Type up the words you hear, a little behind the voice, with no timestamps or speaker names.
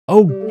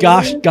Oh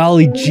gosh,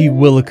 golly gee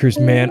willikers,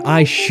 man.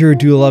 I sure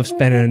do love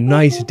spending a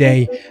nice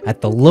day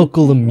at the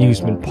local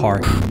amusement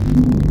park.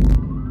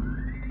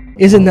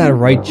 Isn't that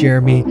right,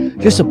 Jeremy?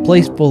 Just a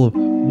place full of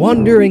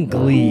wonder and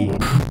glee.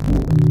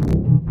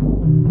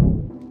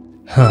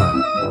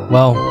 Huh.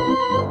 Well,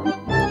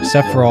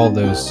 except for all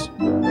those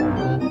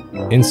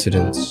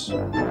incidents.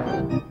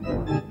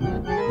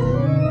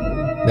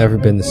 Never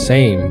been the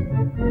same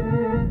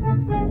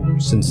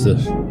since the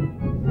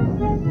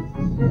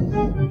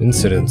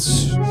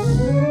incidents.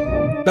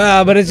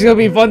 But it's gonna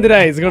be fun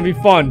today. It's gonna be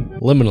fun.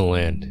 Liminal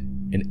Land,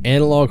 an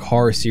analog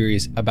horror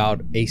series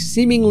about a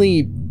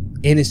seemingly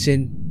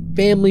innocent,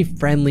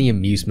 family-friendly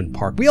amusement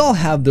park. We all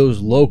have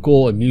those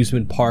local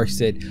amusement parks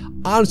that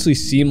honestly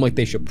seem like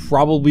they should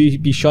probably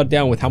be shut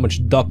down with how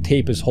much duct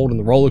tape is holding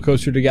the roller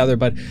coaster together,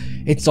 but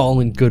it's all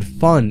in good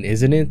fun,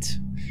 isn't it?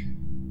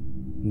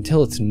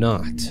 Until it's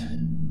not.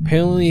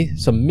 Apparently,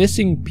 some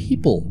missing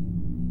people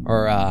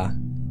are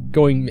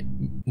going.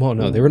 Well,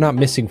 no, they were not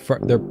missing.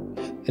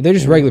 They're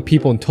just regular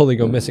people until they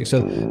go missing.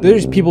 So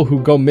there's people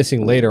who go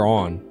missing later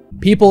on.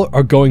 People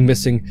are going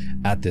missing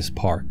at this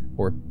park,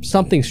 or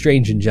something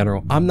strange in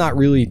general. I'm not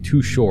really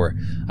too sure.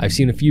 I've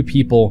seen a few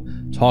people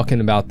talking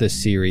about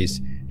this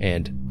series,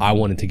 and I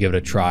wanted to give it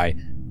a try.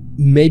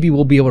 Maybe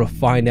we'll be able to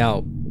find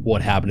out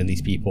what happened to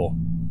these people.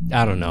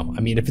 I don't know.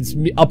 I mean, if it's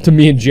up to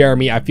me and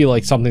Jeremy, I feel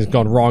like something's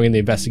gone wrong in the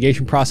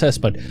investigation process,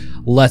 but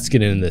let's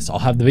get into this. I'll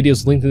have the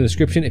videos linked in the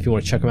description if you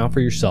want to check them out for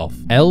yourself.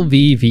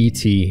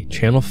 LVVT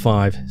Channel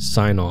 5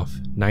 sign-off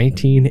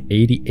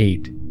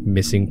 1988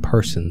 missing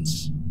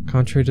persons.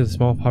 Contrary to the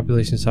small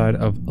population side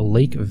of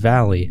Lake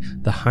Valley,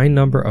 the high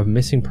number of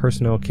missing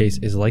personnel case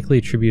is likely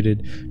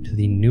attributed to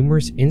the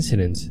numerous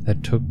incidents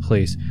that took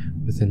place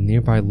within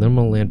nearby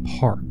Liminal Land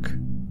Park.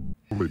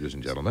 Ladies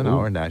and gentlemen,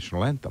 our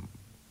national anthem.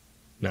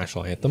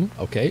 National anthem,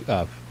 okay.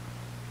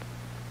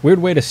 Weird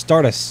way to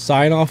start a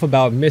sign-off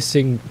about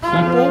missing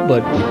people,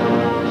 but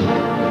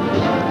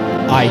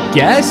I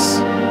guess?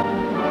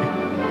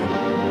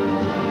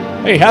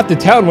 Hey, half the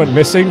town went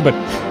missing, but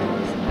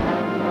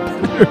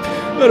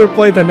better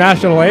play the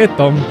national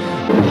anthem.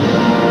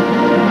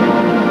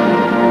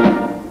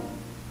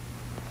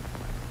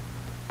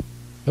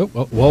 Oh,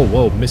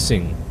 whoa,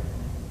 missing.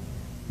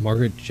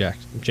 Margaret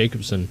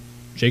Jacobson.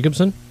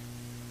 Jacobson?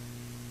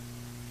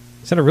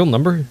 Is that a real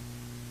number?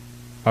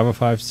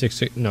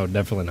 50566. No,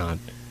 definitely not.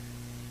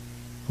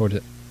 Or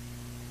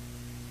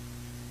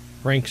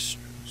Frank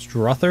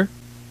Struther?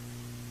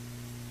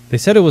 They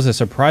said it was a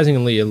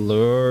surprisingly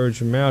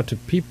large amount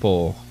of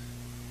people.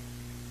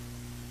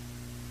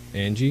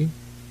 Angie?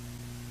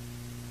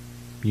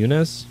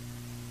 Eunice?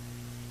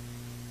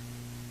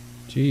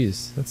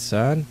 Jeez, that's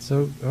sad.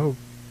 So, oh.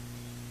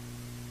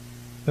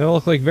 They all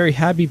look like very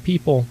happy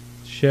people.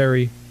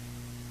 Sherry.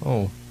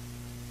 Oh.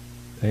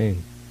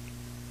 Dang.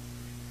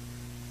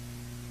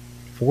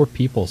 4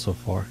 people so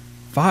far.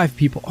 5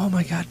 people. Oh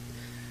my god.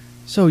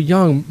 So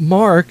young.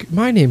 Mark.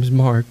 My name's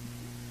Mark.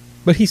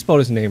 But he spelled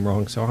his name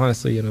wrong, so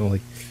honestly, you know,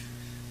 like,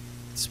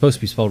 it's supposed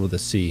to be spelled with a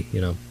C,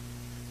 you know.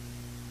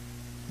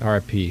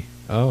 R.I.P.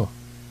 Oh.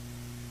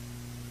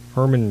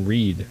 Herman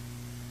Reed.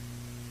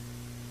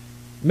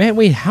 Man,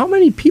 wait, how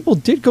many people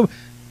did go...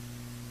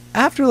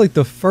 After, like,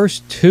 the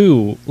first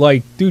 2,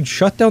 like, dude,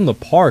 shut down the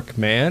park,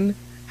 man.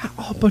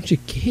 Oh, a bunch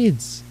of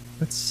kids.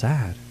 That's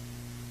sad.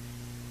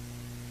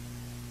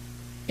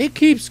 It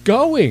keeps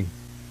going.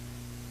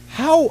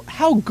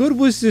 How good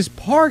was this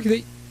park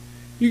that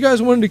you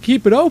guys wanted to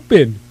keep it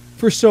open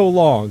for so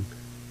long?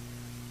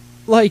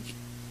 Like,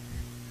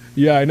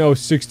 yeah, I know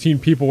 16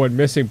 people went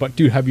missing, but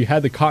dude, have you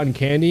had the cotton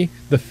candy?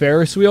 The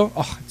Ferris wheel?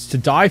 Oh, it's to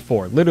die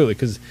for, literally,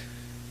 because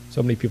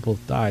so many people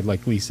died,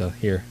 like Lisa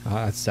here.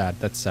 That's sad.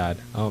 That's sad.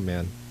 Oh,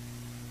 man.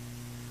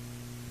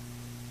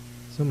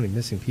 So many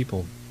missing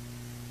people.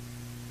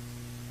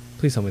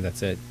 Please tell me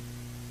that's it.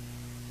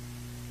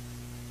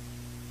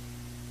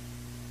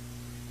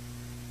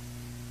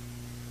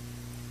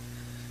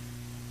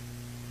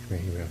 You're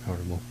making me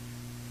uncomfortable.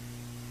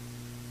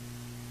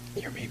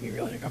 You're making me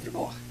really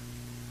uncomfortable.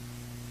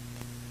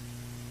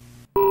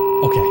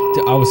 Okay,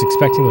 I was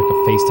expecting like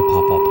a face to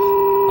pop up.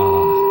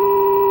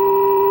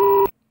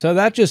 So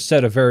that just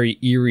set a very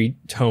eerie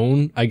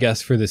tone, I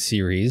guess, for the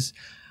series.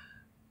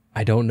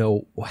 I don't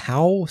know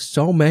how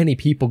so many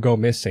people go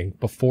missing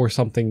before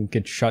something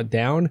gets shut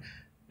down.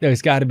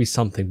 There's got to be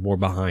something more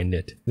behind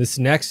it. This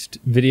next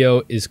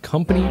video is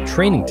company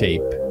training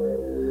tape.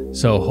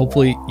 So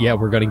hopefully, yeah,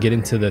 we're going to get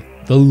into the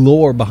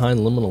lore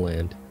behind Liminal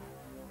Land.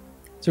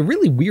 It's a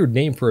really weird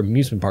name for an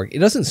amusement park. It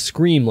doesn't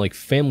scream like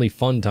family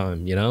fun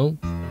time, you know?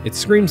 It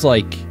screams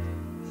like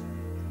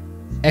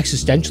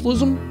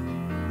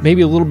existentialism?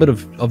 Maybe a little bit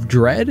of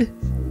dread?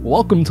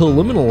 Welcome to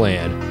Liminal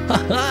Land.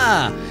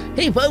 Haha!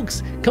 Hey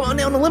folks, come on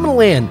down to Liminal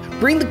Land.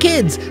 Bring the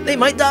kids. They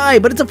might die,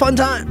 but it's a fun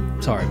time.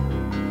 Sorry.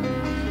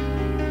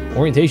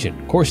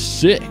 Orientation, course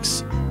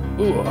 6.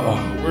 Ooh,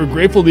 we're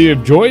grateful that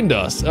you've joined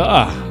us.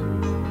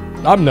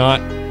 I'm not.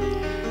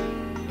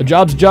 A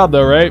job's a job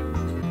though, right?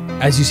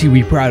 As you see,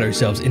 we pride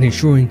ourselves in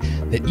ensuring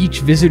that each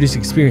visitor's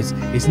experience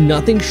is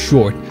nothing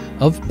short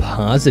of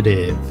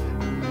positive.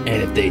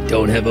 And if they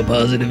don't have a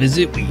positive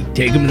visit, we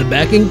take them in the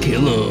back and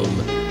kill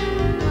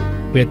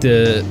them. We have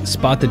to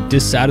spot the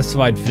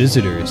dissatisfied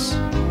visitors.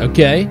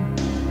 Okay.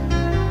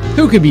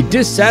 Who could be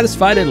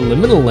dissatisfied at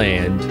Liminal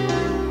Land?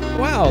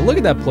 Wow, look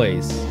at that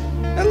place.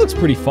 That looks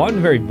pretty fun,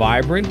 very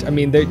vibrant. I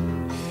mean, they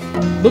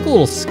look a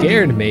little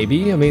scared,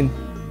 maybe. I mean,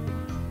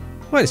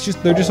 what? It's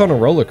just they're just on a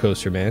roller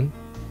coaster, man.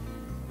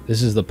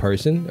 This is the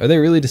person. Are they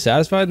really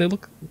dissatisfied? They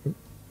look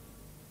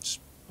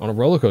just on a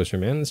roller coaster,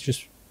 man. It's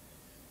just.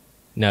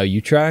 Now you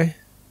try.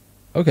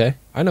 Okay,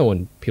 I know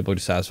when people are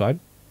dissatisfied.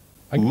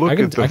 I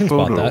can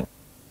spot that.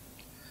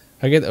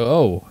 I get.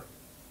 Oh,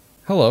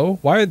 hello.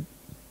 Why?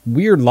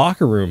 Weird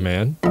locker room,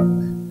 man.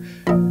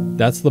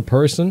 That's the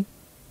person.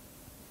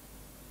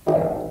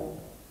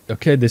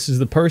 Okay, this is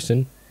the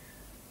person.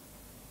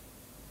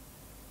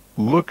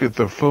 Look at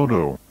the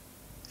photo.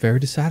 Very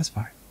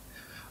dissatisfied.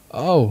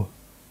 Oh,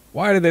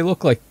 why do they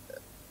look like...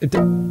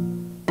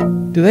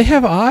 Do they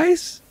have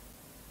eyes?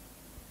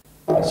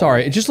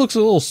 Sorry, it just looks a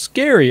little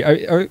scary.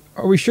 Are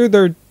we sure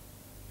they're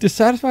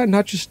dissatisfied,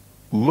 not just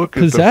Look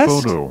at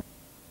possessed? the photo.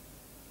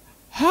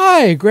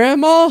 Hi,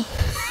 Grandma.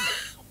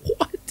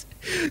 What?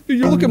 Dude,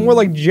 you're looking more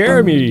like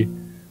Jeremy.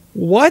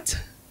 What?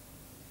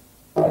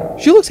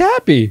 She looks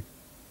happy.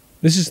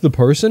 This is the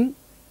person?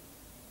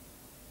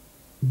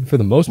 For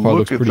the most part,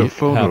 looks pretty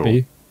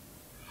happy.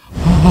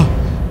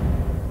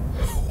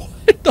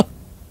 What the?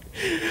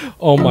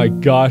 Oh my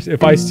gosh,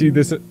 if I see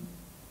this...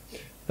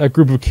 That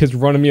group of kids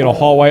running me in a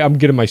hallway, I'm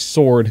getting my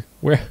sword.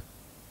 Where?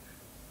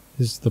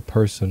 This is the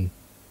person.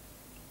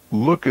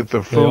 Look at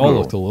the photo. They all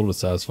looked a little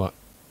dissatisfied.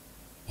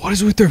 What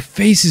is with their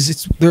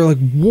faces? They're like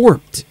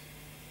warped.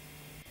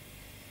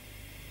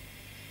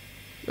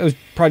 It was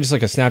probably just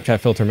like a Snapchat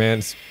filter,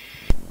 man.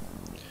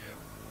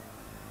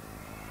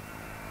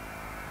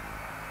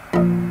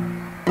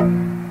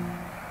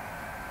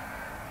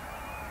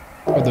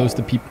 Are those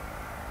the people?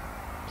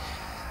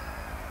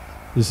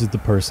 This is the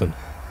person.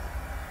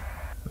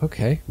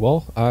 Okay,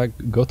 well,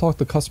 go talk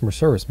to customer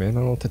service, man. I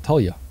don't know what to tell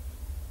you.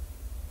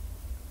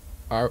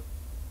 Am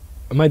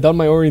I done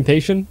my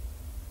orientation?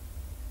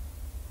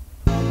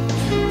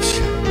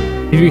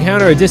 If you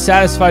encounter a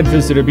dissatisfied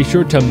visitor, be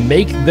sure to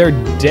make their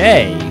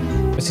day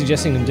by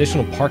suggesting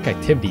additional park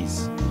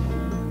activities.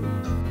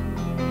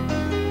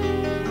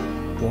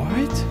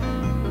 What?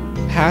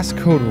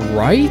 Passcode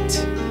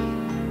right?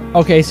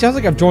 Okay, sounds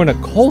like I've joined a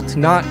cult,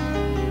 not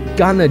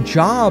gotten a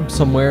job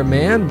somewhere,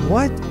 man.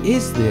 What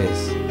is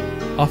this?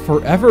 A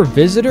forever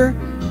visitor?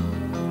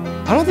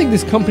 I don't think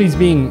this company's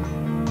being,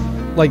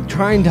 like,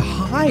 trying to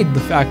hide the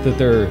fact that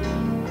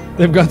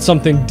they've got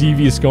something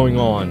devious going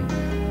on.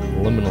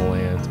 Liminal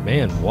Land.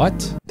 Man,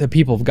 what? The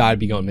people have got to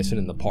be going missing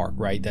in the park,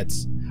 right?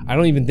 I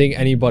don't even think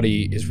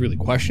anybody is really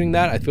questioning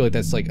that. I feel like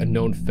that's like a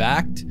known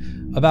fact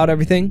about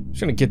everything. I'm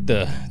just gonna get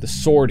the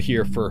sword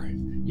here for,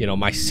 you know,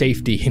 my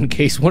safety in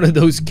case one of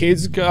those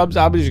kids comes.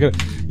 I'm just gonna,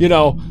 you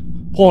know,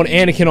 pull an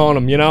Anakin on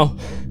them, you know?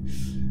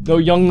 No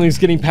younglings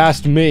getting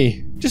past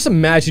me. Just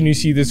imagine you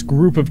see this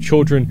group of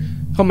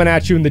children coming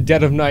at you in the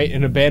dead of night in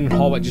an abandoned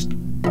hallway. Just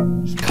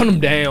cut them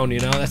down, you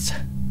know? That's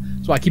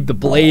why I keep the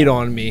blade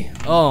on me.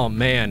 Oh,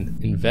 man.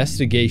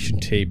 Investigation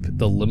tape,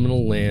 the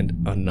Liminal Land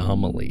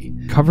anomaly.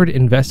 Covered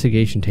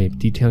investigation tape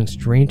detailing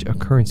strange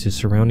occurrences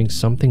surrounding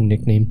something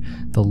nicknamed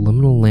the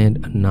Liminal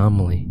Land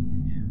anomaly.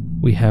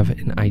 We have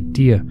an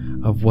idea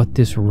of what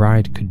this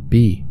ride could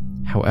be.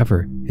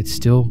 However, it's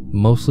still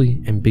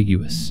mostly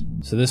ambiguous.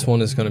 So this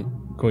one is going to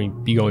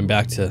be going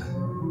back to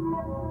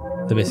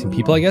the missing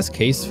people, I guess.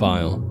 Case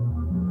file.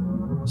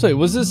 So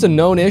was this a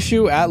known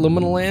issue at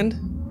Liminal Land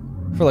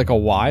for like a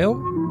while?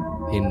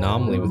 The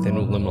anomaly within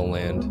Liminal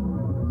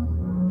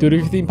Land. Dude,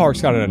 if your theme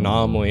park's got an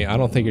anomaly, I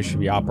don't think it should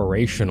be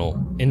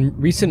operational. In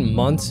recent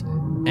months,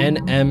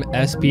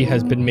 NMSP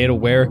has been made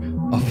aware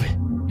of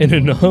an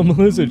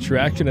anomalous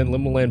attraction at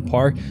Liminal Land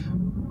Park.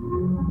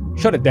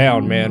 Shut it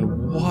down, man.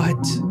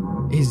 What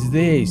is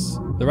this?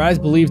 The ride is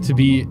believed to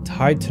be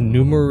tied to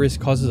numerous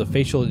causes of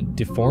facial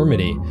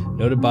deformity,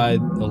 noted by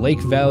the Lake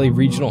Valley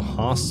Regional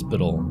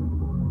Hospital.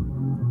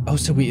 Oh,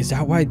 so wait, is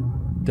that why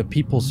the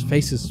people's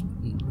faces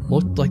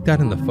looked like that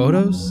in the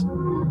photos?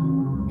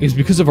 It was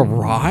because of a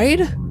ride?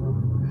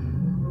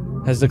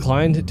 Has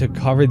declined to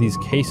cover these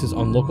cases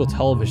on local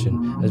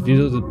television, as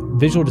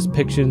visual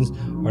depictions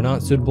are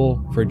not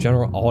suitable for a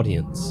general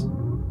audience.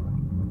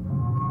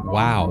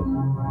 Wow.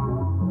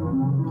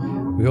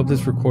 We hope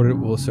this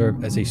recording will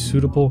serve as a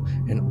suitable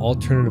and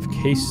alternative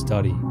case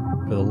study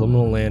for the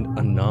Liminal Land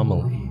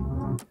anomaly.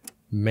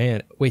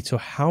 Man, wait, so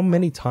how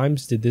many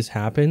times did this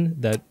happen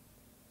that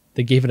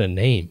they gave it a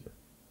name?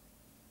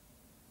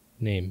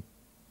 Name.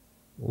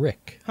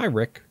 Rick. Hi,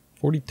 Rick.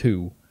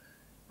 42.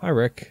 Hi,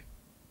 Rick.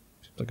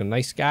 Seems like a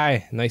nice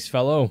guy. Nice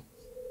fellow.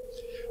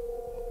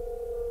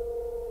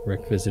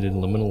 Rick visited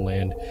Liminal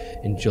Land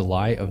in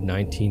July of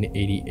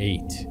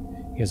 1988.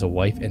 He has a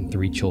wife and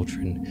 3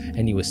 children,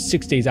 and he was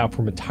 6 days out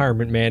from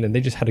retirement, man, and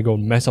they just had to go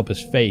mess up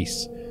his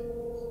face.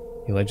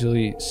 He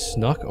allegedly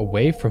snuck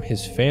away from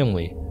his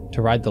family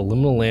to ride the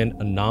Liminal Land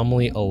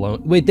anomaly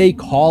alone. Wait, they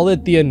call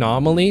it the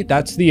anomaly?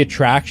 That's the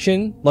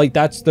attraction? Like,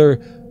 that's their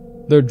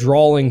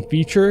drawing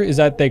feature, is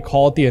that they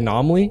call it the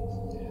anomaly?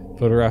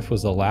 Photograph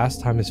was the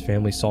last time his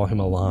family saw him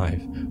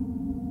alive.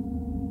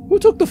 Who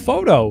took the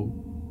photo?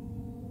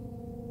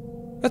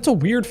 That's a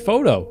weird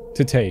photo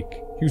to take.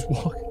 He was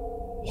walking.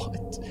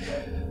 What?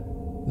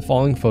 The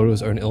following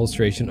photos are an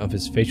illustration of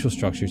his facial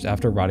structures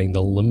after riding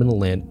the Liminal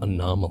Land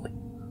anomaly.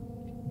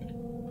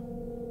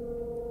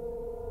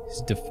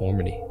 His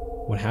deformity.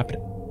 What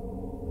happened?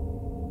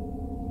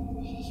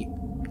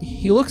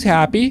 He looks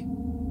happy.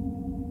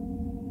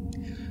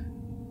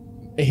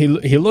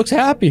 He looks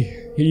happy.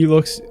 He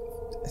looks...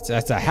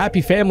 That's a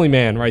happy family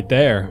man right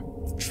there.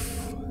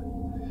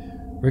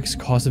 Rick's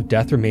cause of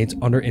death remains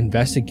under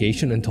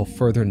investigation until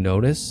further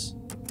notice.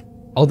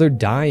 Oh, they're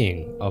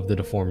dying of the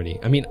deformity.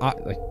 I mean,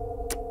 like...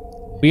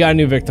 We got a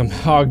new victim.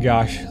 Oh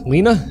gosh.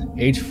 Lena,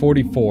 age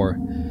 44.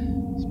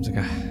 Seems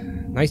like a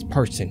nice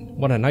person.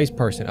 What a nice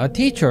person. A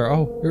teacher.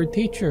 Oh, you're a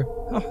teacher.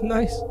 Oh,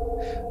 nice.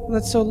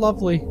 That's so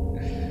lovely.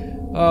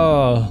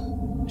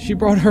 She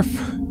brought her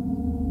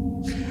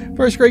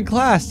first grade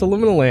class to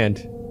Liminal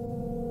Land.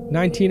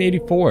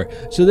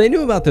 1984. So they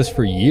knew about this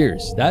for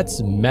years.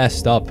 That's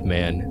messed up,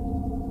 man.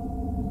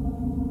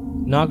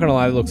 Not gonna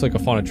lie, it looks like a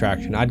fun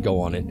attraction. I'd go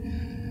on it.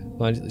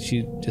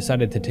 She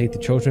decided to take the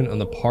children on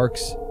the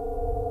park's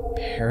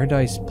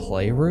Paradise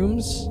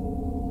Playrooms?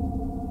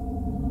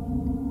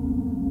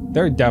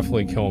 They're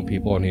definitely killing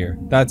people in here.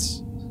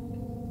 That's...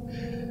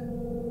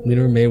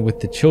 Lena remained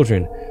with the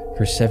children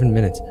for 7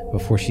 minutes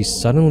before she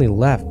suddenly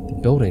left the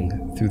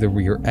building through the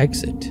rear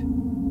exit.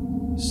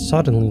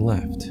 Suddenly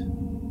left.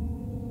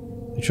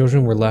 The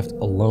children were left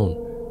alone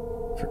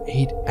for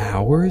 8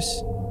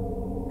 hours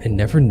and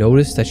never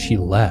noticed that she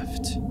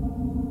left.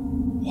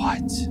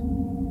 What?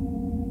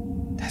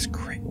 That's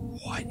great.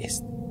 What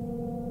is...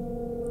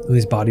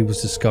 Lily's body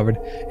was discovered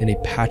in a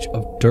patch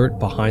of dirt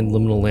behind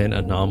Liminal Land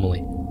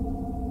anomaly.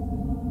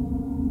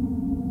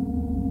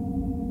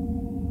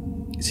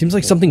 It seems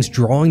like something's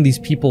drawing these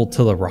people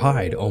to the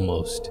ride,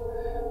 almost.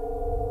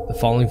 The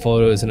following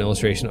photo is an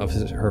illustration of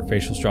her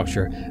facial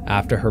structure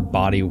after her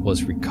body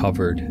was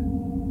recovered.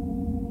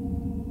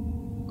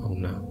 Oh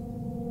no.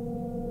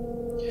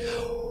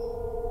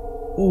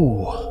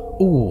 Ooh.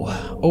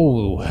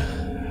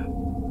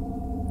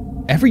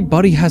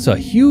 Everybody has a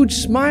huge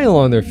smile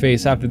on their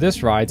face after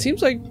this ride.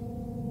 Seems like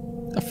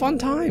a fun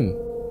time.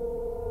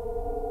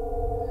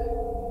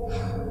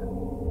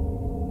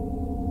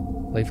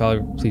 Lake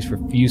Valley police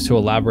refuse to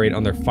elaborate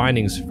on their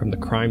findings from the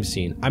crime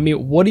scene. I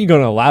mean, what are you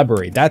going to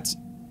elaborate? That's...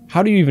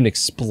 How do you even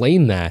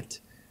explain that?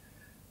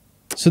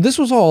 So this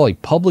was all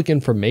like public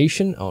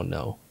information? Oh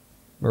no.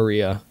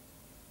 Maria,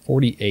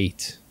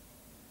 48.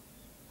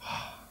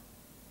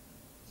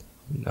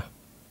 No.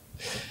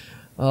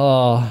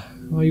 Oh,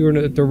 you were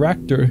a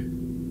director.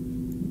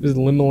 It was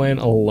Liminal Land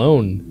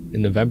alone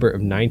in November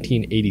of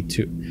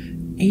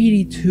 1982.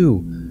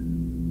 82.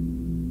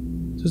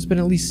 So it's been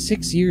at least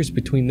 6 years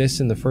between this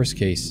and the first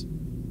case.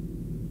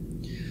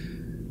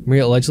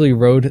 Maria allegedly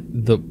rode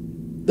the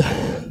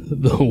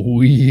the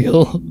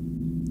wheel.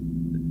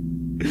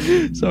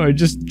 Sorry,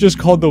 just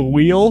called the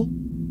wheel.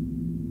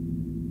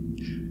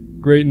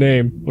 Great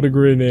name. What a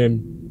great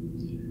name.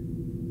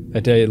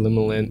 That day,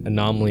 Liminal Land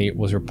anomaly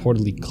was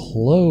reportedly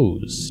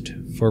closed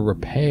for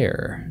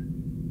repair.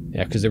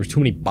 Yeah, because there was too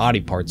many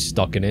body parts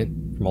stuck in it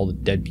from all the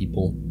dead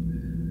people.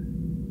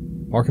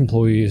 Park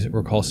employees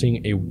recall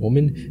seeing a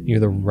woman near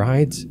the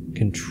ride's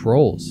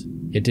controls.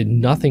 It did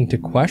nothing to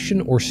question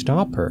or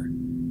stop her.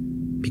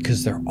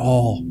 Because they're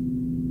all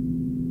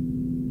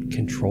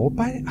controlled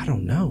by it? I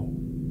don't know.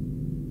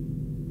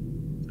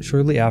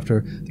 Shortly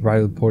after, the ride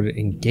reported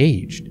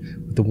engaged,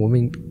 with the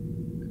woman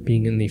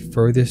being in the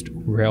furthest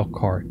rail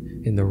car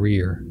in the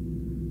rear.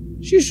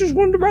 She just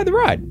wanted to ride the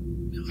ride.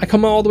 I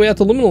come all the way out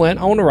to Liminal Land,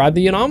 I want to ride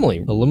the anomaly.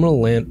 The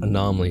Liminal Land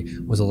anomaly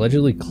was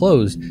allegedly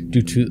closed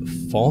due to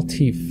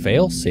faulty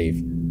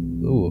failsafe,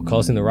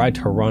 causing the ride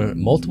to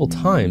run multiple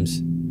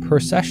times per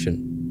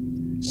session.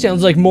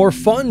 Sounds like more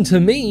fun to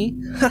me.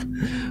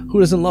 Who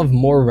doesn't love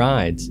more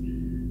rides?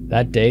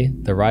 That day,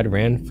 the ride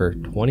ran for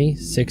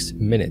 26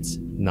 minutes,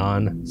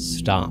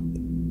 non-stop.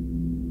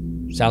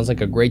 Sounds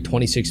like a great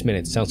 26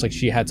 minutes. Sounds like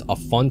she had a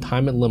fun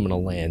time at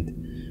Liminal Land.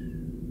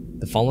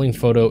 The following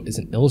photo is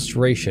an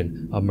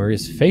illustration of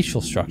Maria's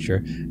facial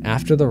structure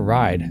after the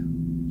ride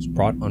was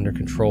brought under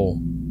control.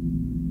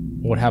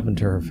 What happened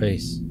to her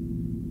face?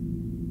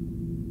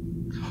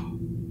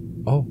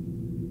 Oh.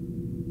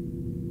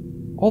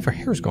 All of her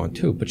hair's gone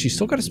too, but she's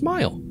still got a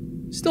smile.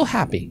 Still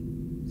happy.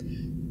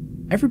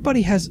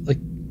 Everybody has like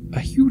a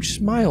huge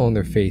smile on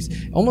their face.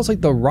 Almost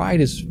like the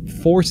ride is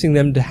forcing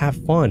them to have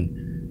fun.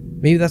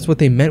 Maybe that's what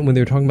they meant when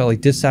they were talking about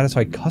like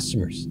dissatisfied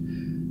customers.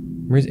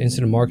 Maria's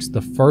incident marks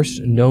the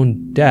first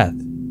known death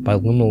by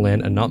Liminal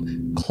Land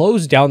and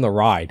closed down the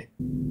ride.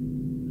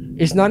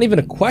 It's not even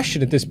a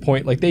question at this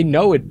point. Like they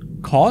know it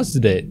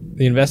caused it.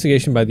 The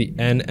investigation by the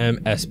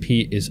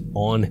NMSP is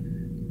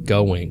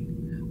ongoing.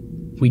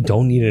 We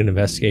don't need an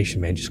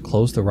investigation, man. Just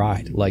close the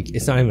ride. Like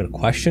it's not even a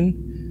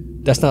question.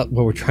 That's not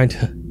what we're trying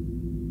to...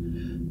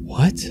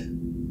 What?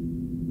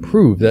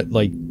 Prove that,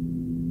 like,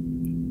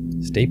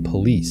 state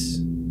police.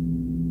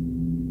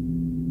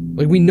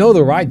 Like, we know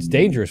the ride's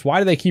dangerous. Why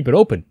do they keep it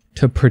open?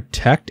 To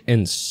protect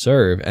and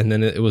serve, and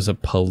then it was a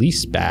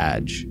police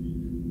badge.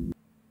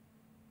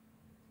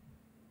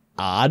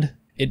 Odd.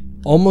 It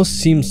almost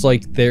seems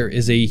like there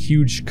is a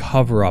huge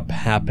cover-up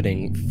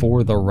happening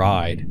for the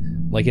ride.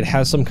 Like it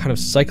has some kind of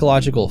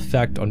psychological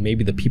effect on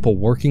maybe the people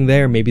working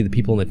there, maybe the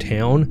people in the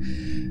town.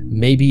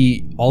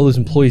 Maybe all those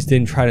employees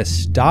didn't try to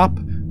stop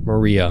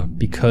Maria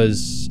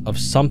because of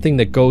something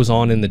that goes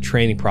on in the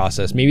training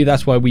process. Maybe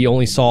that's why we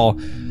only saw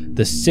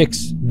the 6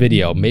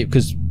 video, maybe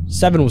because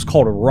 7 was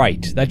called a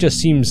rite. That just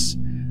seems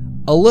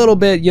a little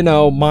bit, you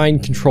know,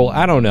 mind control.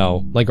 I don't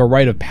know, like a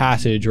rite of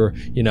passage, or,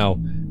 you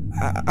know,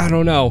 I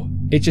don't know.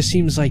 It just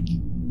seems like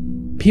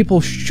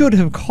people should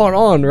have caught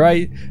on,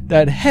 right?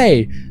 That,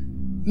 hey,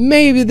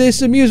 maybe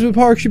this amusement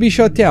park should be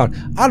shut down.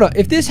 I don't know.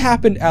 If this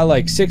happened at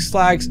like Six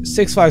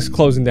Flags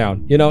closing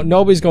down. You know,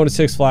 nobody's going to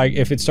Six Flags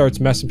if it starts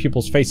messing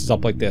people's faces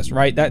up like this,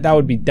 right? That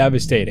would be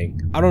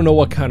devastating. I don't know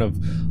what kind of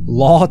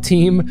law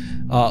team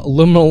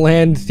Liminal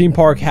Land theme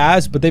park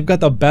has, but they've got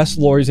the best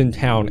lawyers in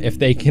town if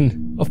they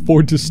can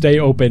afford to stay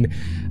open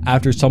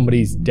after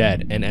somebody's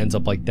dead and ends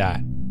up like that.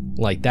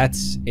 Like,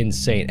 that's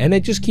insane. And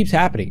it just keeps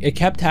happening. It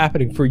kept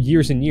happening for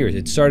years and years.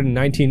 It started in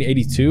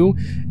 1982,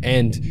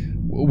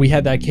 and we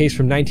had that case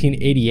from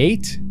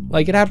 1988.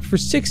 Like, it happened for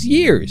 6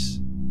 years.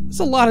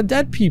 That's a lot of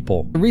dead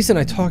people. The reason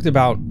I talked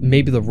about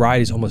maybe the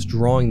ride is almost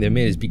drawing them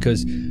in is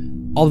because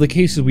all the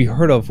cases we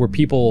heard of were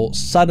people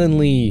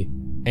suddenly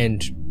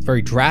and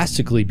very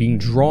drastically being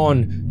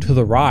drawn to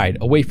the ride,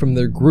 away from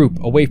their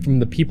group, away from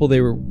the people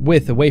they were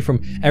with, away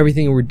from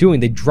everything they were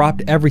doing. They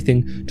dropped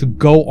everything to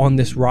go on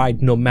this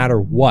ride no matter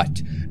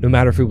what, no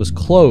matter if it was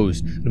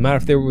closed, no matter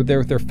if they were there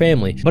with their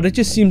family. But it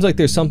just seems like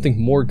there's something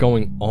more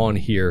going on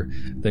here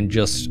than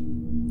just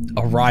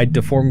a ride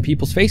deforming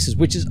people's faces,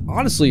 which is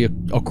honestly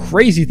a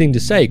crazy thing to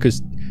say,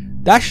 because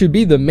that should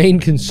be the main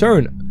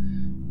concern.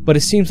 But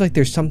it seems like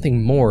there's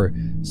something more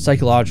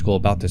psychological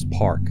about this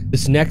park.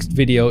 This next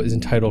video is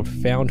entitled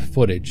Found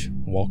Footage,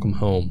 Welcome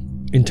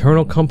Home.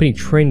 Internal company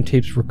training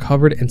tapes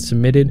recovered and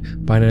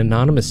submitted by an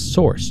anonymous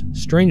source.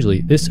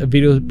 Strangely, this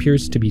video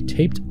appears to be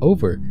taped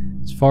over.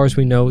 As far as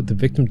we know, the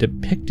victim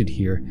depicted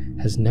here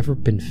has never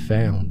been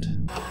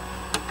found.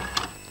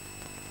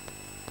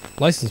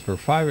 License for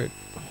private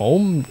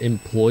home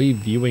employee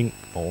viewing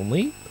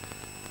only?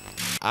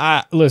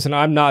 Listen,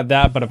 I'm not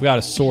that, but I've got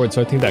a sword,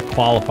 so I think that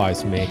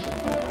qualifies me.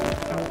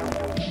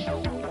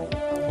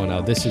 Oh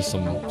no, this is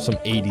some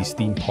 80s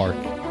theme park.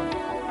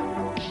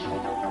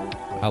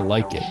 I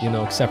like it, you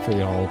know, except for, you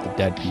know, all the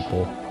dead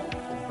people.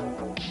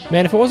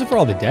 Man, if it wasn't for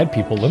all the dead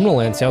people, Liminal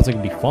Land sounds like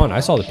it'd be fun.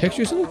 I saw the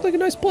pictures, it looked like a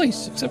nice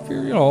place, except for,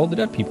 you know, all the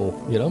dead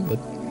people, you know, but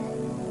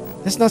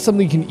that's not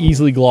something you can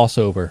easily gloss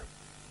over.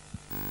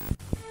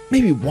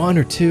 Maybe 1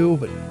 or 2,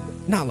 but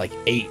not like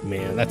 8,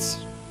 man. That's...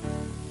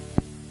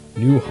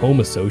 New home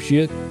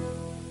associate?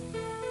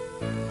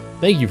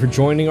 Thank you for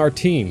joining our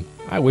team.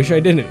 I wish I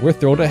didn't. We're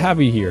thrilled to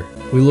have you here.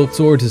 We look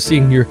forward to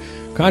seeing your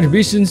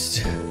contributions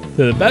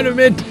to the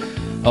betterment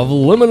of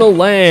Liminal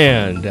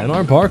Land and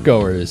our park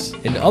goers.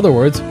 In other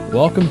words,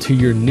 welcome to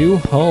your new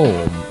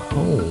home.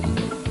 Home.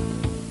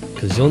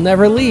 Because you'll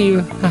never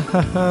leave.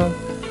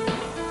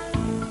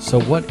 So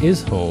what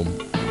is home?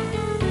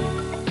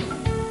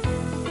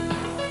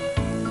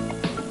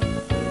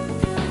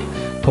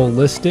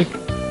 Holistic,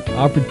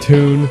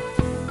 opportune,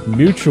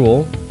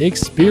 mutual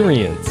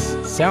experience.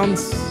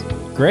 Sounds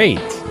great.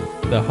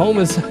 The Home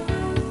is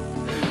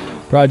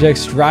project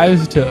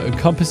strives to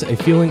encompass a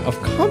feeling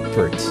of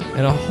comfort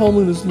and a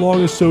homeliness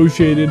long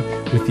associated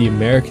with the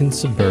American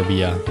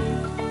suburbia.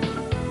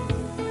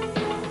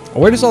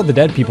 Where does all the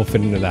dead people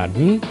fit into that?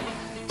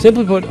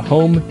 Simply put,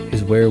 home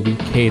is where we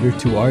cater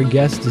to our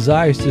guests'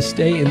 desires to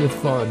stay in the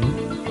fun.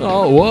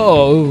 Oh,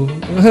 whoa.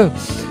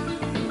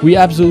 We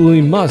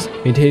absolutely must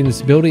maintain the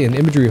stability and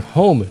imagery of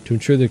home to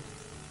ensure the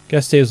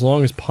guests stay as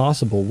long as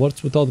possible.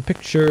 What's with all the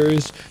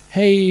pictures?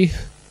 Hey.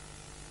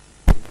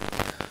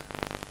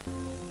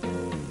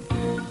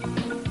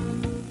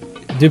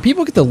 Do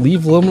people get to leave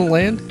Liminal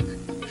Land?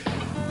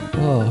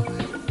 Oh.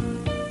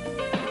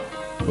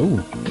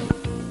 Ooh.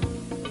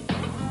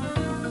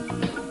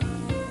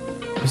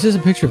 This is a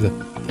picture of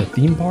the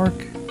theme park?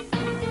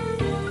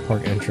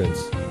 Park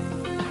entrance.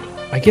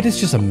 I get it's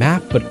just a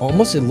map, but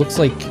almost it looks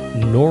like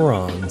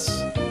neurons.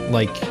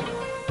 Like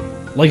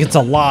it's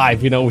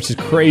alive, you know, which is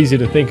crazy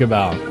to think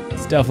about.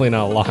 It's definitely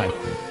not alive.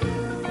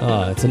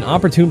 It's an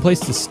opportune place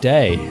to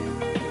stay.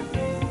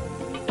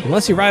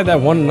 Unless you ride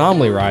that one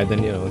anomaly ride,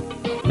 then, you know.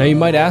 Now you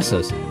might ask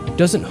us,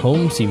 doesn't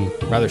home seem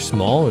rather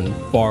small and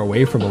far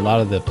away from a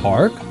lot of the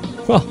park?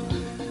 Well,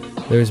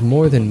 there's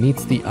more than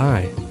meets the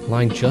eye,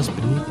 lying just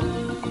beneath it.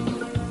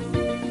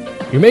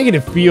 You're making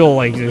it feel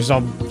like there's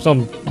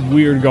some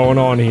weird going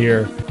on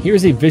here.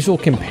 Here's a visual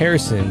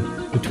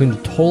comparison between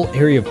the total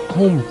area of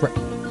home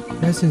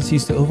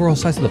residencies to the overall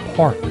size of the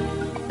park.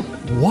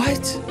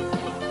 What?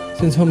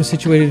 Since home is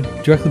situated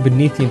directly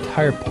beneath the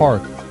entire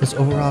park, It's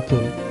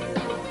overoptimal.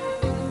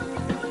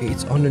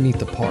 It's underneath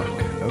the park.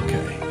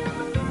 Okay.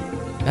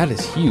 That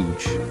is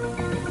huge.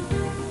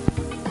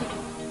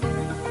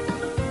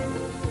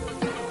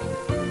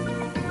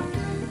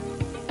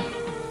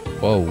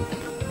 Whoa.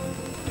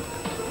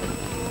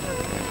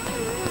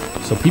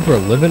 So people are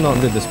living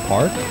under this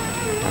park?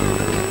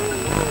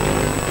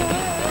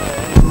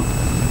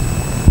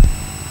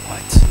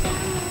 What?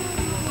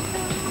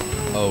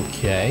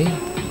 Okay.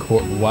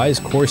 Why is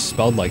course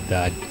spelled like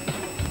that?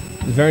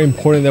 It's very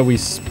important that we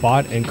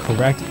spot and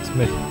correct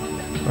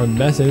our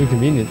mess and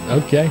inconvenience.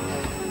 Okay.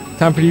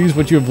 Time for you to use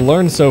what you have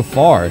learned so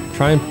far.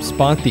 Try and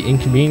spot the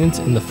inconvenience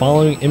in the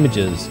following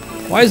images.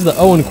 Why does the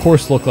O in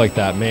course look like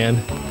that,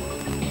 man?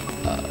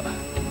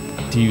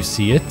 Do you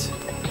see it?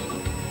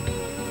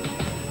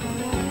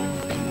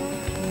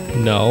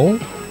 No.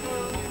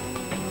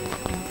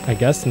 I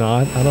guess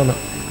not. I don't know.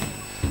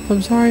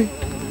 I'm sorry.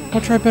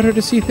 I'll try better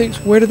to see things.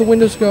 Where do the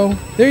windows go?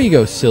 There you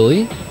go,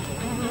 silly.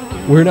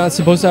 We're not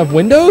supposed to have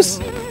windows?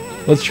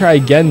 Let's try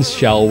again,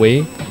 shall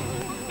we?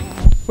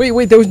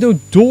 Wait, there was no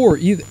door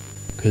either.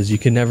 Because you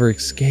can never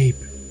escape.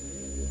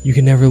 You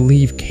can never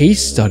leave.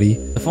 Case study.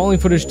 The following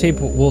footage tape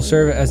will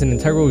serve as an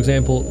integral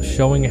example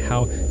showing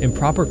how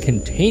improper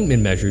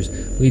containment measures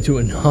lead to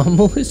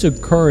anomalous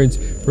occurrence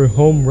for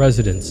home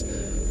residents.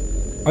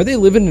 Are they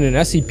living in an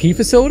SCP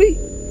facility?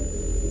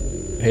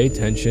 Pay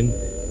attention.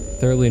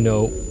 Thoroughly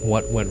know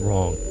what went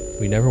wrong.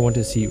 We never want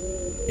to see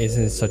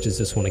incidents such as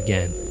this one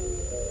again.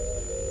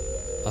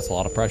 That's a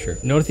lot of pressure.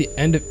 Note at the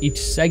end of each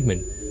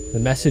segment, the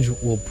message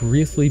will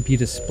briefly be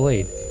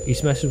displayed.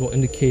 Each message will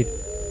indicate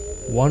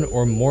one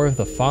or more of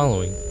the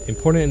following: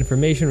 important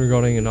information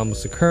regarding an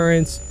anomalous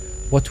occurrence,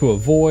 what to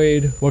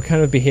avoid, what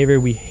kind of behavior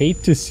we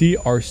hate to see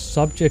our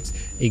subjects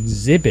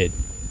exhibit,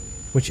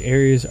 which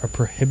areas are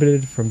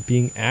prohibited from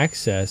being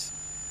accessed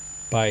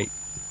by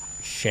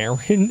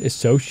Sharon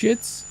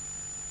Associates.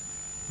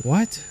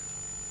 What?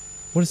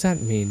 What does that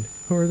mean?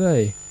 Who are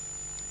they?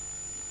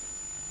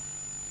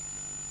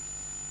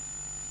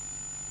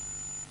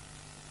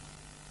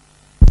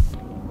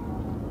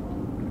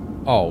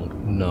 Oh,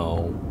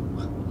 no.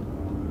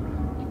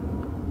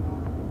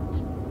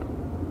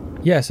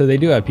 Yeah, so they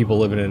do have people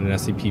living in an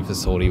SCP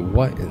facility.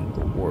 What in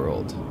the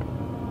world?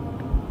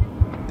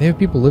 They have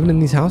people living in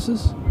these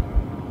houses?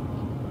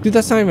 Dude,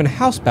 that's not even a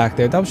house back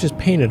there. That was just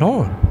painted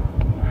on.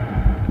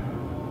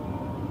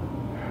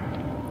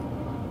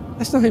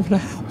 That's not even a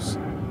house.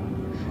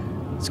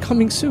 It's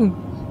coming soon.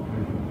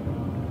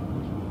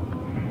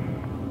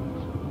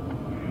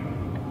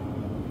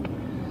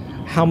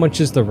 How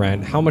much is the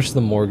rent? How much is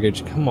the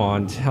mortgage? Come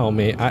on, tell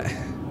me.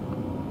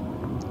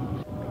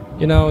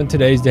 You know, in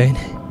today's day,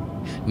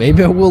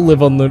 maybe I will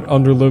live under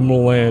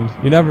Liminal Land.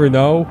 You never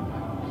know.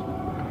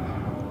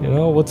 You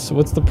know, what's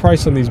the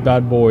price on these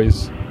bad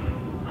boys?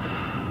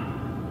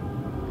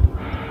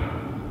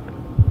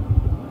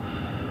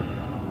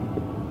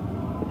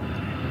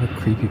 What a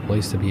creepy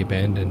place to be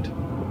abandoned.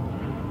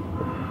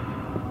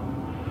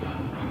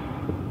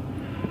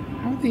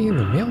 How are they in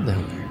the mail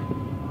down there?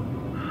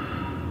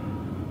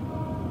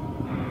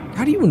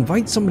 How do you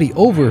invite somebody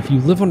over if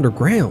you live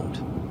underground?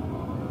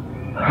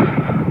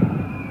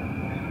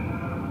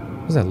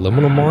 Is that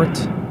Liminal Mart?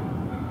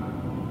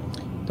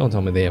 Don't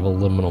tell me they have a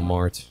Liminal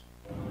Mart.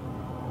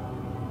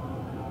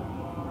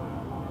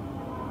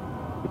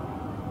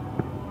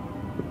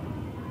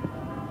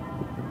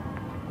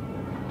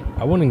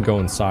 I wouldn't go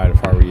inside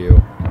if I were you.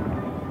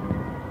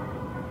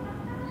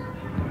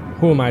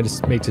 Who am I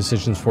to make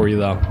decisions for you,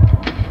 though?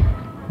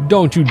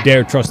 Don't you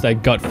dare trust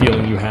that gut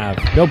feeling you have.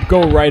 Nope,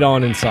 go right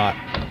on inside.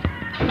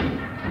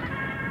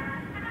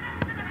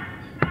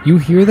 You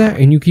hear that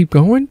and you keep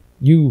going?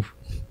 You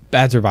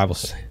bad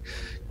survivals.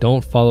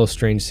 Don't follow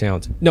strange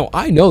sounds. No,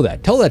 I know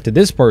that. Tell that to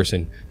this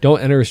person. Don't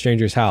enter a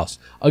stranger's house.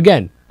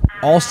 Again,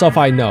 all stuff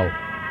I know.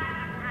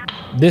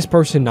 This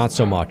person, not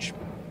so much.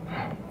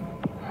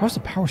 How's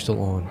the power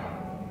still on?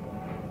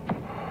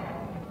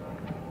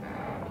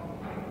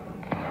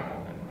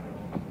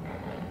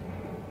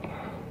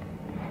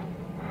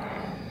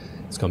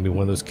 It's gonna be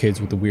one of those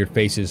kids with the weird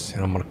faces,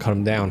 and I'm gonna cut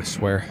them down, I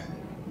swear.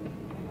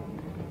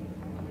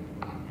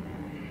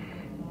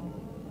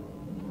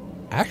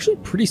 Actually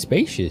pretty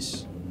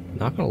spacious,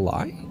 not gonna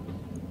lie.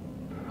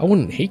 I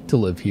wouldn't hate to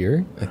live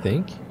here, I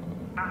think.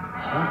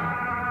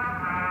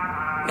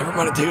 Never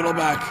mind, I take it all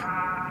back.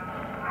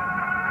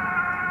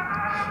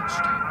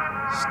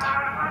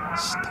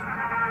 Stop.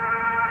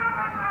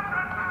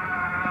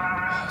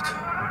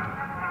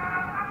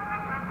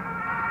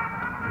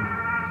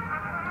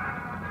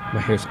 My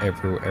hair's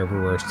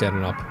everywhere,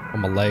 standing up. On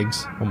my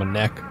legs, on my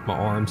neck, my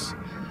arms.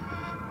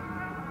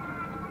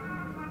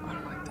 I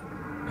don't like that.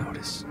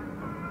 Notice.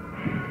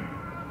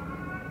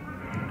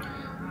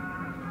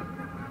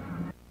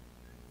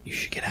 You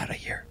should get out of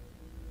here.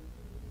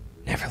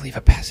 Never leave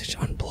a passage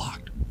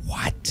unblocked.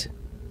 What?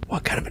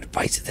 What kind of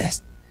advice is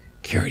this?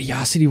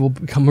 Curiosity will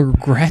become a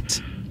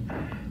regret?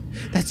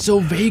 That's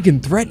so vague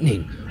and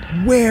threatening.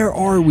 Where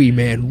are we,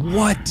 man?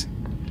 What?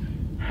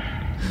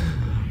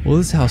 Well,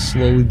 this house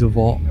slowly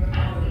devolved.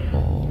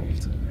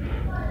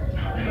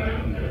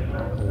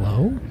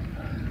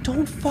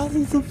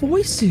 follow the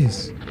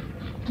voices.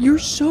 You're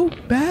so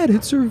bad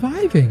at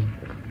surviving.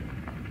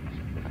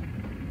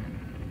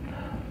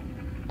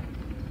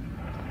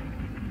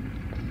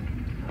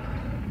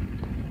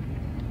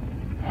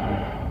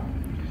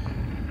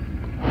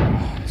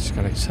 Just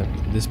gotta accept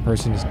this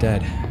person is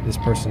dead. This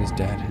person is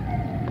dead.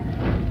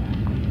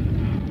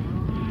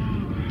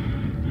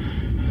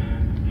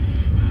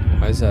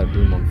 Why is that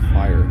room on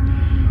fire?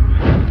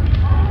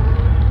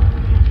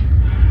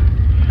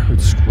 I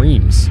heard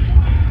screams.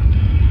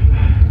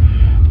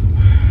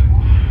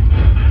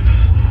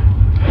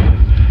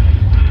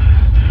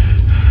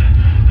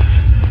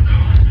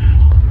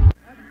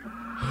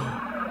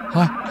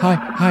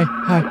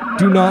 Hi.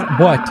 Do not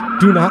what?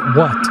 Do not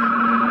what?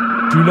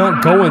 Do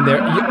not go in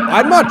there.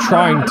 I'm not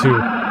trying to.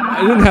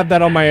 I didn't have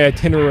that on my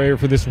itinerary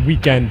for this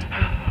weekend.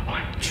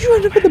 Did you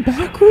end up in the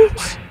back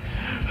rooms?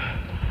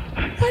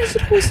 Why does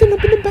it always end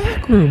up in the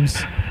back rooms?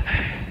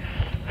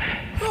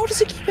 How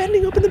does it keep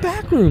ending up in the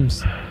back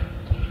rooms?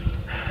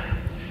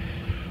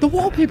 The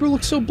wallpaper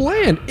looks so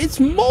bland. It's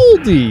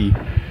moldy.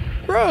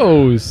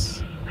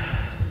 Gross.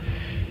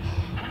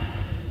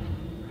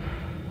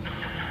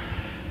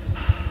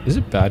 Is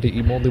it bad to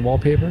eat moldy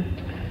wallpaper?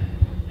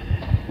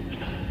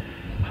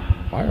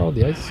 Why are all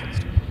the ice?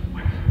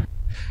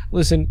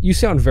 Listen, you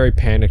sound very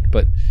panicked,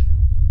 but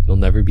you'll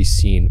never be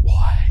seen.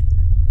 What?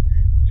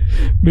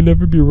 May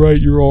never be right.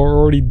 You're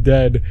already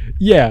dead.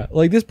 Yeah,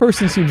 like this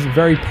person seems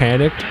very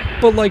panicked,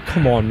 but like,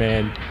 come on,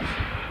 man.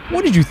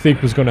 What did you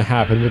think was going to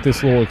happen with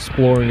this little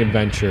exploring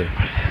adventure?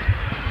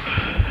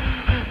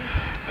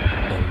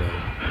 Oh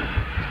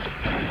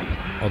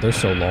no. Oh, they're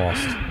so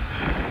lost.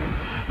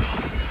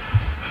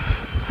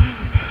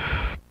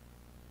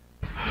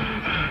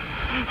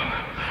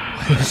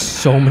 There's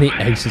so many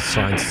exit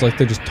signs. It's like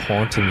they're just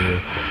taunting you.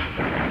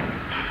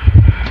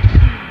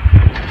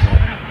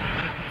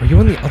 Are you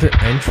on the other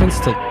entrance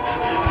to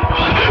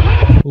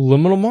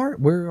Liminal Mart?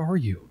 Where are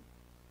you?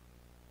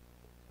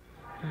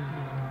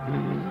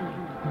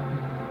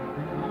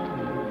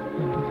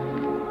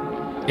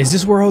 Is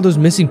this where all those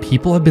missing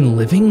people have been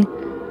living?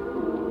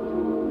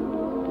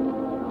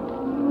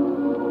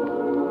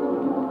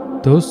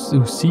 Those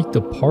who seek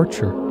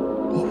departure.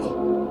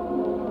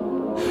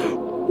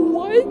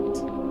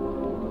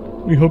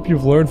 We hope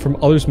you've learned from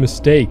others'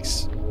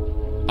 mistakes.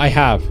 I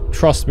have.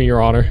 Trust me,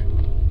 Your Honor.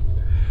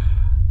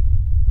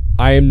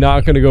 I am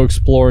not going to go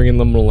exploring in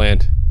Liminal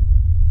Land.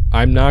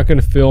 I'm not going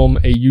to film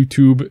a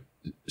YouTube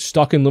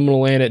stuck in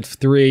Liminal Land at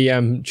 3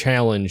 a.m.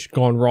 challenge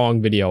gone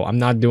wrong video. I'm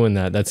not doing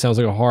that. That sounds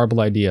like a horrible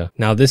idea.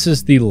 Now, this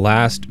is the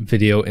last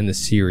video in the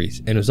series,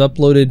 and it was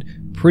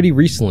uploaded pretty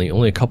recently,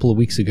 only a couple of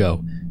weeks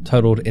ago,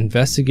 titled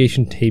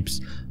Investigation Tapes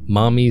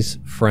Mommy's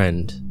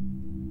Friend.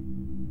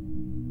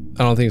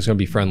 I don't think it's going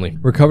to be friendly.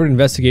 Recovered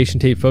investigation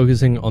tape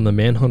focusing on the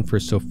manhunt for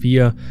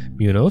Sofia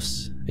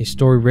Munoz, a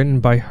story written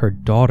by her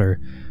daughter,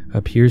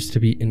 appears to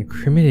be an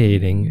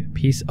incriminating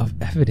piece of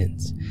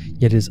evidence,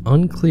 yet it is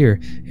unclear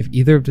if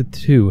either of the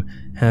two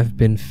have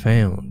been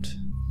found.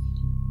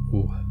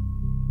 Ooh.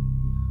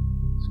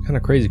 It's kind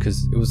of crazy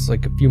because it was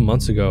like a few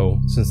months ago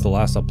since the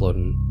last upload,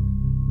 and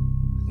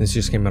this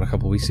just came out a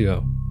couple weeks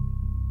ago.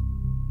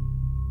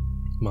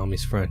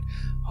 Mommy's friend.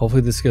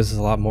 Hopefully this gives us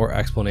a lot more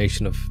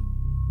explanation of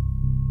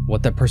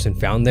what that person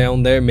found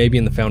down there, maybe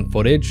in the found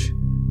footage.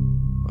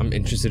 I'm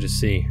interested to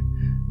see.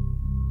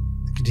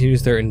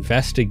 Continues their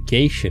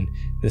investigation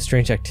in the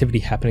strange activity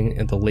happening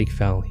at the Lake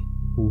Valley.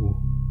 Ooh.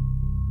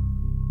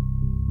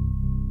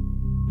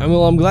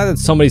 I'm glad that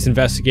somebody's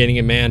investigating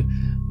it, man.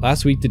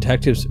 Last week,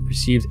 detectives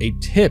received a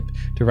tip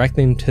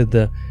directing to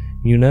the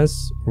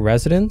Munoz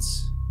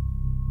residence.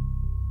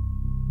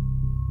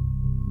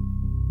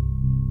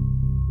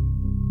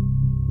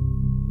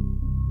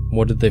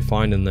 What did they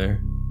find in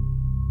there?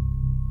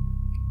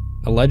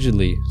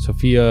 Allegedly,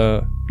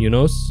 Sofia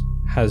Munoz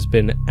has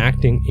been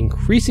acting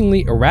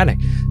increasingly erratic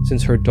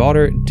since her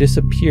daughter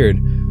disappeared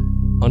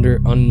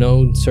under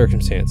unknown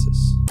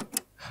circumstances.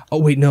 Oh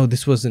wait, no,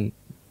 this wasn't...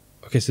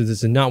 Okay, so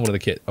this is not one of the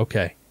kids.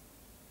 Okay.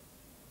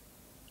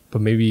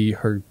 But maybe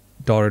her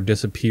daughter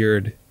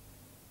disappeared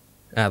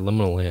at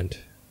Liminal Land.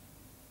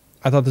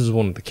 I thought this was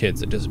one of the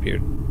kids that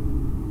disappeared.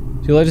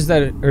 She alleges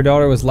that her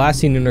daughter was last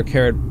seen in her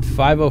care at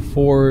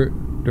 504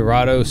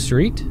 Dorado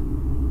Street.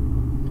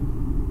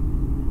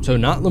 So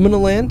not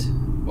Liminal Land?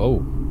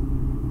 Whoa.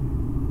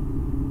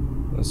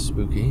 That's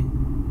spooky.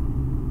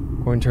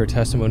 According to her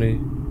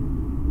testimony,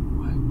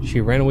 she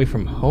ran away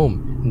from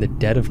home in the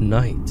dead of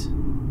night.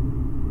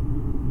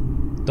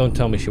 Don't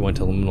tell me she went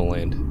to Liminal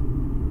Land.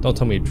 Don't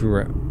tell me it drew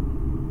her.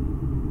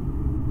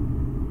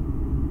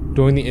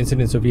 During the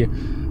incident, Sofia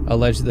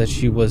alleged that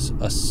she was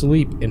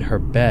asleep in her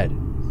bed.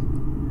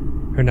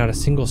 Heard not a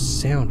single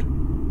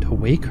sound to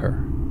wake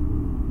her.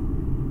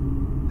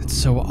 That's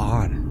so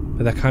odd.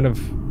 But that kind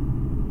of...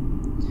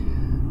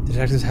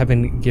 Detectives have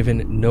been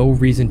given no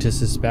reason to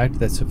suspect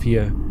that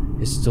Sofia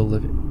is still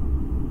living.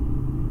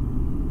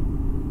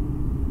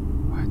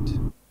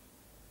 What?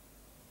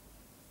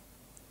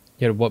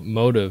 Yet what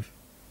motive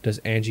does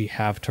Angie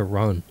have to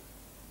run?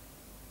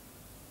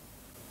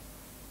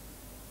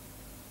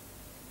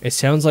 It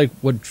sounds like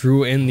what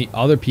drew in the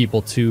other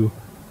people to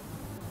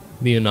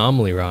the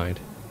anomaly ride.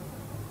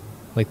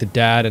 Like the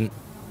dad and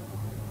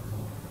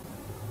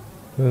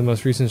the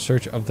most recent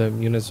search of the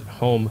unit's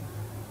home,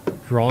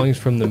 drawings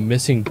from the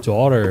missing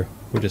daughter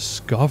were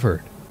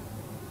discovered.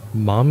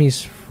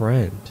 Mommy's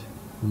friend.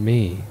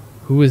 Me.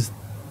 Who is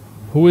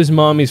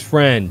Mommy's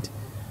friend?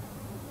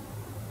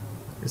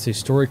 It's a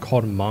story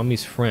called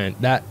Mommy's Friend.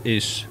 That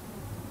is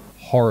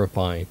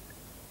horrifying.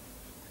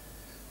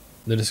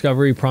 The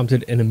discovery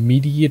prompted an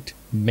immediate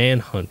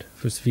manhunt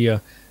for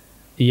Sophia,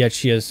 yet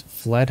she has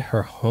fled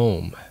her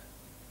home.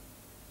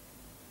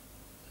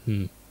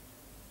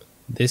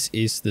 This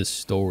is the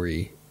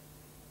story.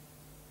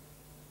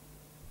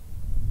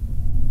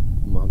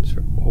 Mom's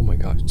friend. Oh my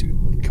gosh,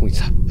 dude. Can we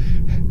stop?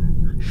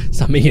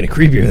 Stop making it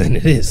creepier than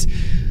it is.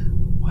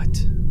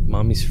 What?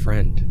 Mommy's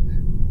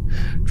Friend.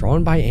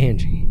 Drawn by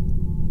Angie.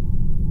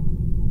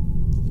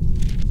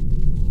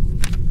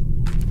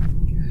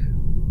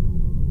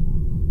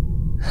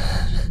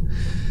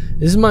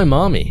 This is my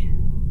mommy.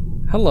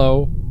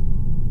 Hello.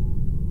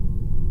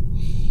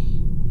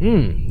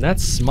 That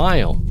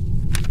smile.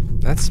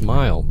 That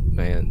smile,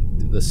 man.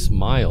 The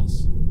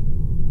smiles.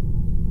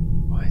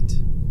 What?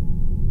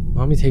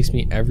 Mommy takes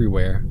me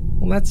everywhere.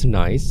 Well, that's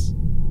nice.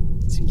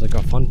 Seems like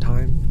a fun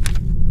time.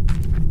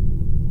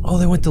 Oh,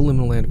 they went to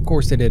Liminal Land. Of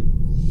course they did.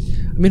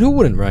 I mean, who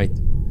wouldn't, right?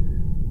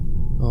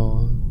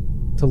 Oh,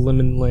 to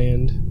Liminal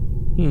Land.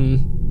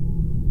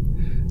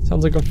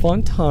 Sounds like a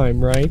fun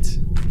time, right?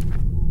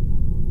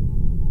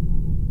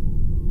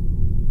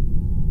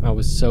 I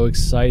was so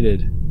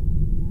excited.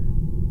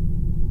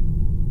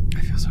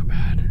 I feel so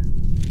bad.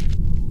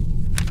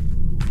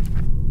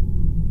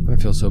 I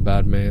feel so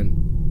bad, man.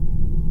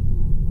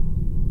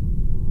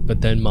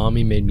 But then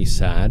Mommy made me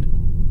sad.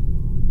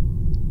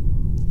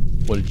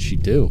 What did she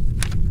do?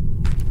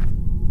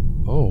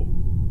 Oh.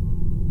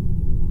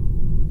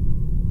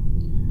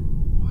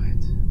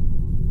 What?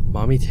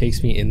 Mommy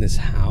takes me in this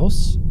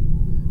house?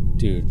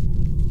 Dude.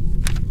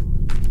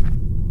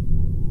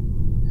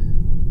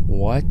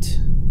 What?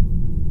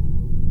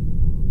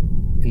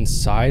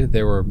 Inside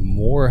there were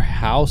more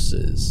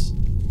houses.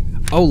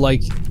 Oh,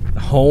 like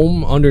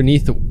home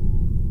underneath the...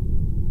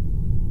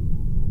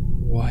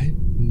 What?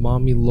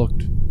 Mommy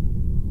looked...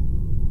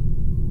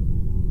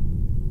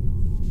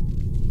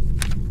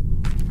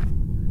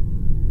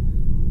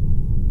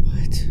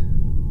 What?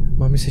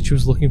 Mommy said she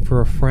was looking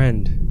for a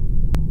friend.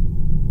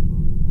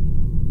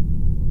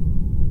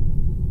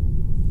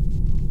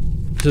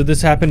 So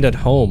this happened at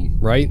home,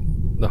 right?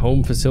 The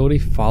home facility?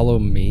 Follow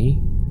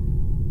me?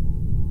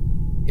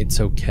 It's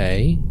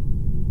okay?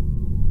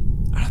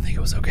 I don't think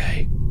it was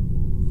okay.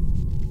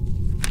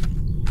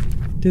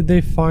 Did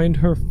they find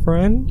her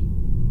friend?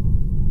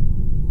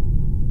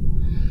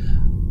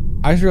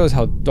 I just realized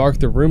how dark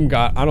the room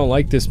got. I don't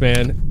like this,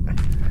 man.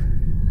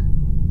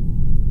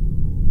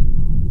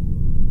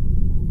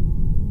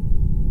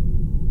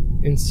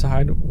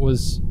 Inside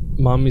was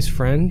Mommy's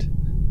friend.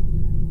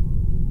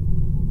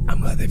 I'm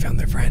glad they found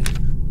their friend.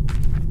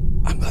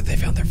 I'm glad they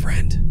found their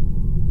friend.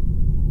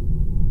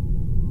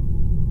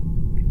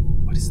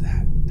 What is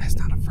that? That's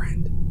not a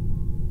friend.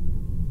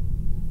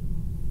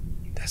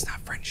 That's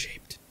not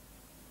friend-shaped.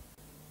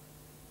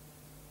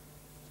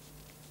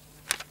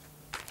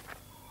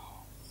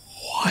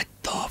 What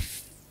the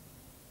f...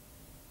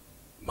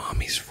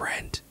 Mommy's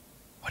friend.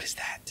 What is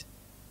that?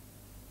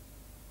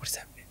 What is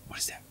that? What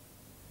is that?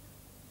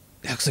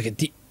 That looks like a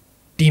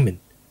demon.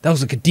 That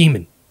looks like a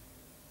demon.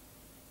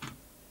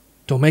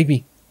 Don't make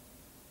me.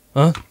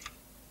 Huh?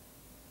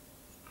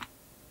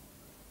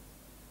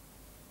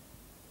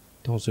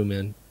 Don't zoom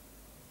in.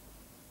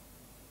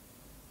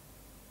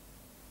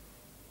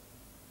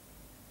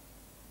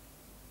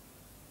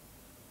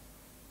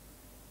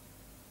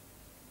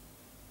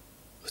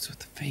 What's with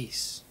the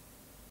face?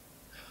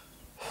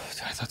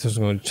 I thought this was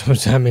going to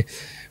jump at me.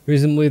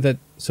 Reasonably that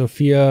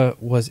Sophia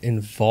was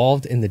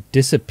involved in the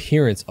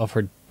disappearance of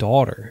her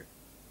daughter.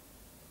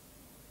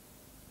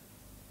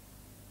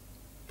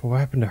 But what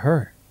happened to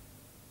her?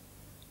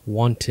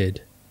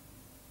 Wanted.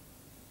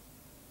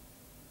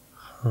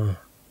 Huh.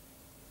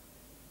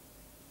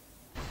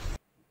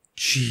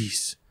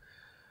 Jeez.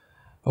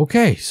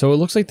 Okay, so it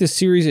looks like this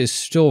series is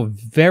still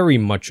very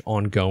much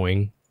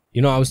ongoing.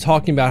 You know, I was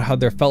talking about how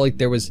there felt like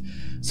there was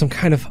some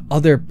kind of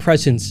other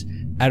presence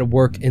at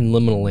work in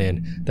Liminal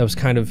Land that was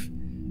kind of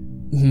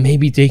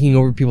maybe taking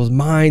over people's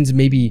minds,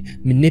 maybe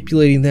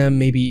manipulating them,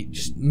 maybe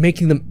just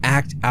making them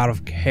act out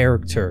of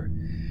character,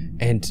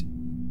 and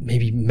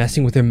maybe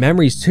messing with their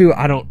memories too.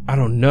 I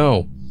don't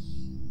know,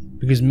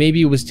 because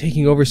maybe it was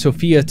taking over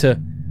Sophia to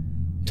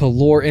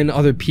lure in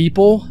other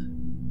people.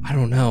 I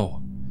don't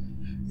know.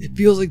 It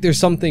feels like there's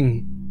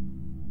something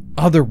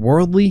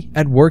otherworldly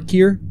at work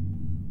here,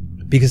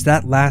 because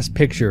that last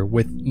picture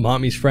with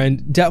Mommy's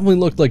friend definitely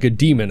looked like a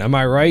demon. Am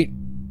I right?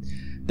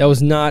 That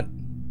was not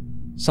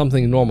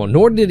something normal,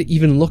 nor did it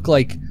even look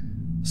like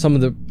some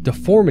of the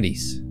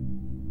deformities.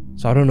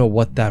 So I don't know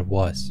what that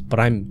was, but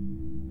I'm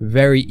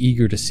very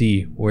eager to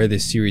see where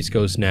this series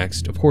goes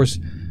next. Of course,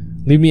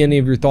 Leave me any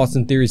of your thoughts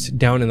and theories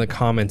down in the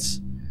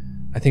comments.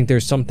 I think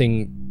there's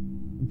something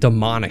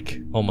demonic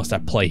almost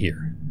at play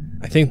here.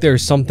 I think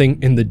there's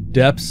something in the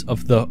depths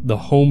of the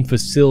home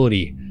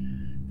facility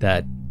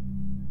that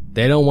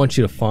they don't want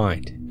you to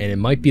find. And it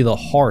might be the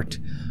heart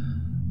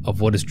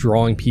of what is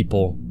drawing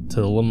people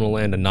to the Liminal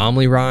Land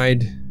anomaly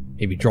ride,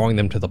 maybe drawing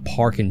them to the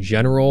park in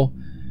general.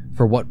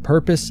 For what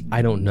purpose?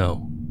 I don't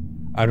know.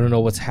 I don't know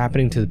what's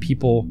happening to the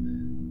people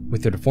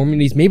with their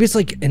deformities. Maybe it's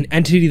like an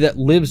entity that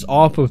lives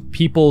off of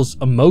people's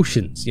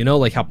emotions, you know,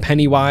 like how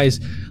Pennywise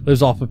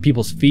lives off of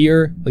people's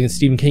fear, like in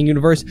Stephen King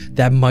universe.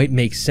 That might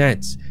make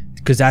sense,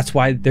 because that's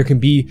why there can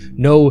be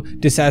no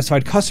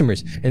dissatisfied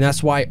customers, and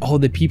that's why all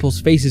the people's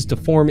faces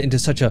deform into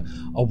such a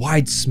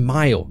wide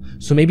smile.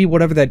 So maybe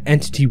whatever that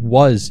entity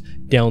was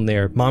down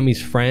there,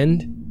 Mommy's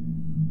friend,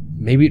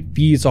 maybe it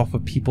feeds off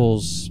of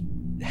people's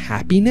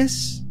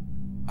happiness.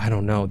 I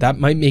don't know. That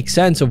might make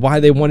sense of why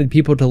they wanted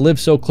people to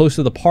live so close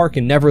to the park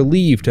and never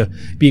leave, to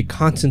be a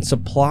constant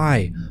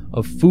supply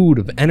of food,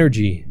 of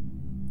energy.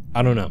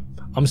 I don't know.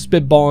 I'm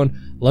spitballing.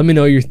 Let me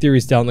know your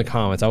theories down in the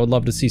comments. I would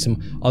love to see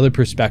some other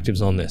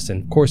perspectives on this.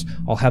 And of course,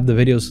 I'll have the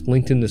videos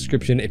linked in the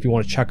description if you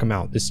want to check them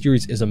out. This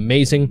series is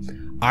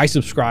amazing. I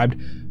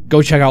subscribed.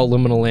 Go check out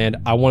Liminal Land.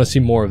 I want to see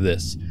more of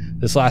this.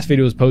 This last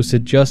video was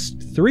posted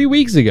just 3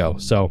 weeks ago,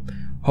 so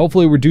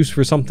hopefully we're due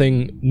for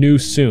something new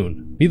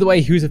soon. Either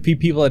way, here's a few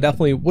people that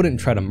definitely wouldn't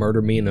try to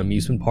murder me in an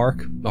amusement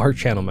park. Our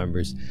channel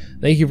members.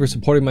 Thank you for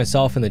supporting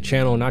myself and the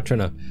channel, not trying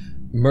to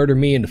murder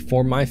me and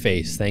deform my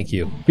face. Thank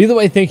you. Either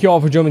way, thank you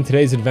all for joining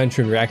today's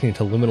adventure and reacting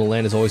to Liminal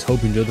Land. As always,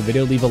 hope you enjoyed the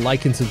video. Leave a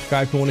like and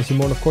subscribe if you want to see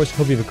more. And of course,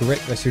 hope you have a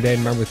great rest of your day. And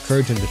remember, with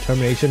courage and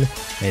determination,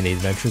 any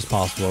adventure is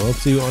possible. I hope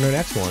to see you on our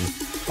next one.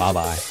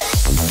 Bye-bye.